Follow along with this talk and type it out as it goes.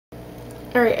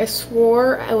Alright, I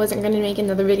swore I wasn't going to make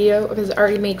another video because I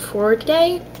already made 4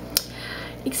 today.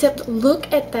 Except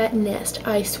look at that nest.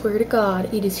 I swear to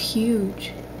God, it is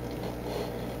huge.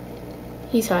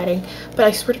 He's hiding. But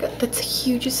I swear to God, that's the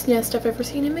hugest nest I've ever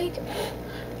seen him make.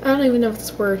 I don't even know if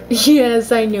this word.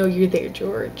 Yes, I know you're there,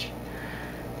 George.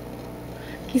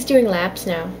 He's doing laps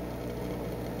now.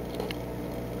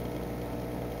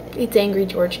 It's Angry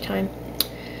George time.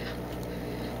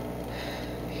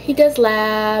 He does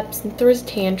laps and throws a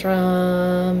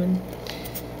tantrum. And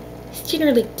he's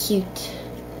generally cute.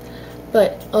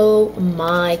 But oh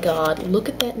my God, look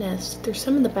at that nest. There's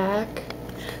some in the back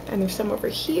and there's some over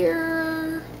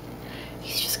here.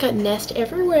 He's just got nest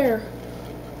everywhere.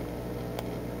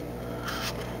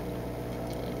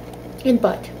 And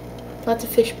butt. Lots of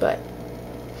fish butt.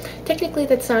 Technically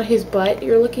that's not his butt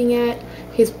you're looking at.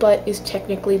 His butt is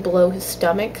technically below his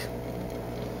stomach,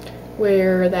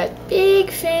 where that big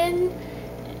fin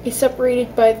is separated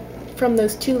from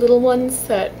those 2 little ones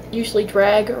that usually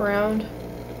drag around.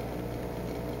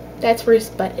 That's where his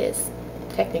butt is,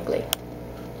 technically.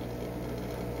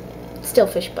 Still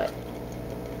fish butt.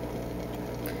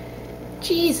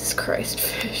 Jesus Christ,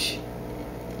 fish.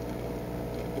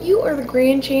 You are the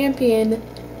grand champion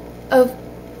of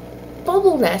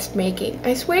bubble nest making,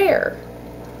 I swear.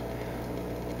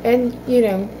 And, you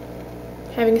know,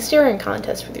 having a staring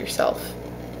contest with yourself.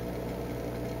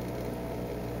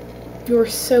 You're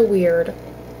so weird.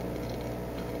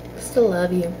 Still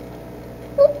love you.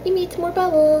 Oh, you made some more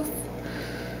bubbles.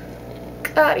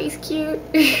 God, he's cute.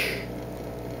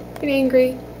 And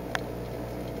angry.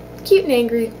 Cute and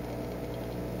angry.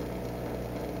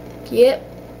 Yep.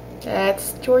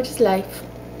 That's George's life.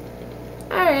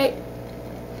 Alright.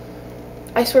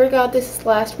 I swear to God, this is the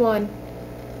last one.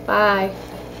 Bye.